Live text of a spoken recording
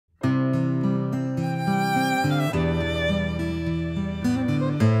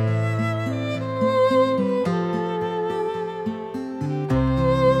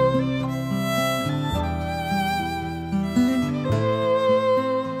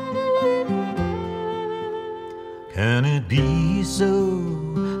be so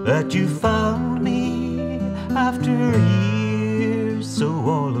that you found me after years so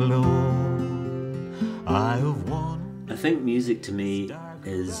all alone. I have won. I think music to me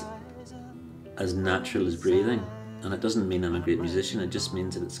is as natural as breathing, and it doesn't mean I'm a great musician, it just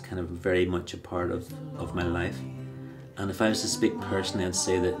means that it's kind of very much a part of my life. And if I was to speak personally, I'd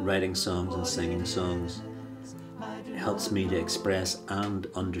say that writing songs and singing songs helps me to express and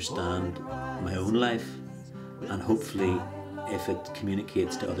understand my own life, and hopefully if it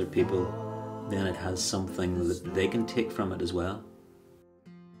communicates to other people, then it has something that they can take from it as well.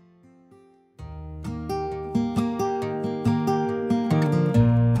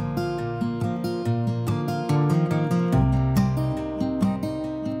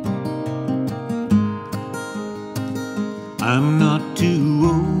 I'm not too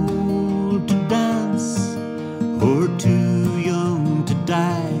old to dance or too young to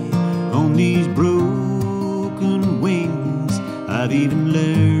die on these broken wings. I've even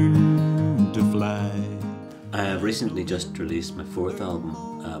learned to fly. I have recently just released my 4th album,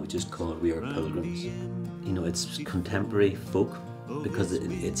 which is called We Are Pilgrims. You know, it's contemporary folk because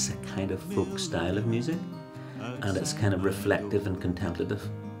it's a kind of folk style of music, and it's kind of reflective and contemplative.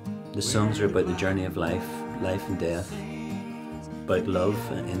 The songs are about the journey of life and death, about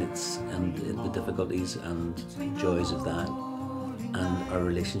love and the difficulties and joys of that, and our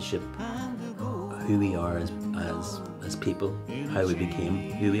relationship, who we are as people, how we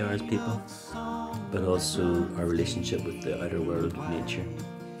became who we are as people, but also our relationship with the outer world, with nature.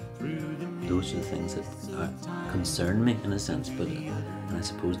 Those are the things that concern me in a sense, and I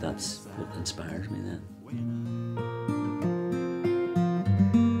suppose that's what inspires me then.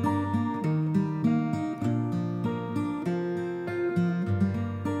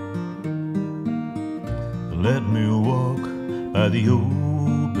 Let me walk by the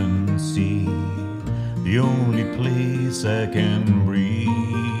open sea, the only place I can breathe.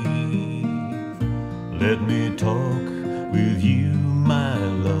 Let me talk with you, my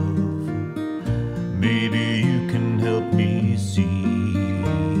love. Maybe you can help me see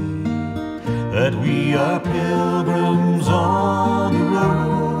that we are pilgrims on the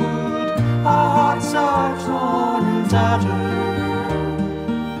road. Our hearts are torn and tattered.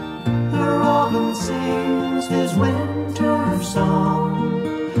 The robin sings his winter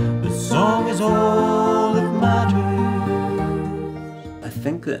song. The song is all that matters. I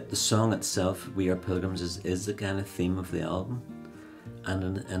think that the song itself, We Are Pilgrims, is the kind of theme of the album.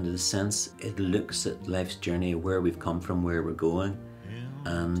 And in a sense, it looks at life's journey, where we've come from, where we're going,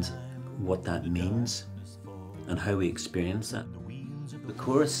 and what that means, and how we experience that. The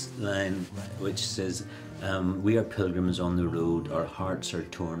chorus line, which says, we are pilgrims on the road, our hearts are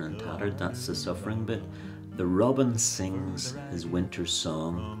torn and tattered, that's the suffering bit. The robin sings his winter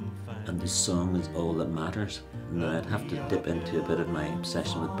song, and the song is all that matters. Now I'd have to dip into a bit of my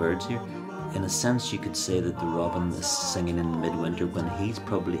obsession with birds here. In a sense, you could say that the robin is singing in midwinter when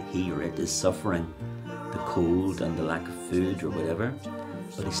he or it is suffering the cold and the lack of food or whatever,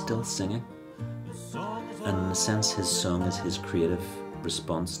 but he's still singing. And in a sense, his song is his creative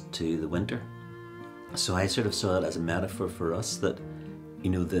response to the winter. So I sort of saw it as a metaphor for us that, you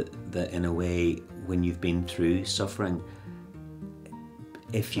know, that in a way, when you've been through suffering,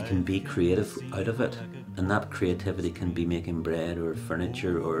 if you can be creative out of it, and that creativity can be making bread or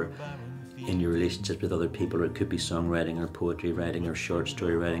furniture or in your relationships with other people, or it could be songwriting or poetry writing or short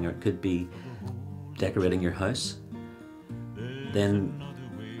story writing, or it could be decorating your house, then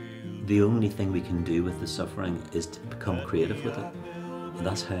the only thing we can do with the suffering is to become creative with it. And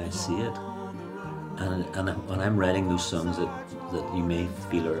that's how I see it. And when I'm writing those songs that you may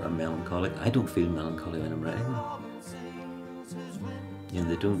feel are melancholic, I don't feel melancholy when I'm writing them. You know,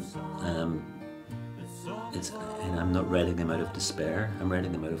 they don't, and I'm not writing them out of despair, I'm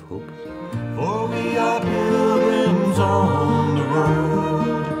writing them out of hope. For we are pilgrims on the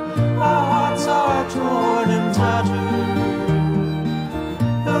road, our hearts are torn and tattered.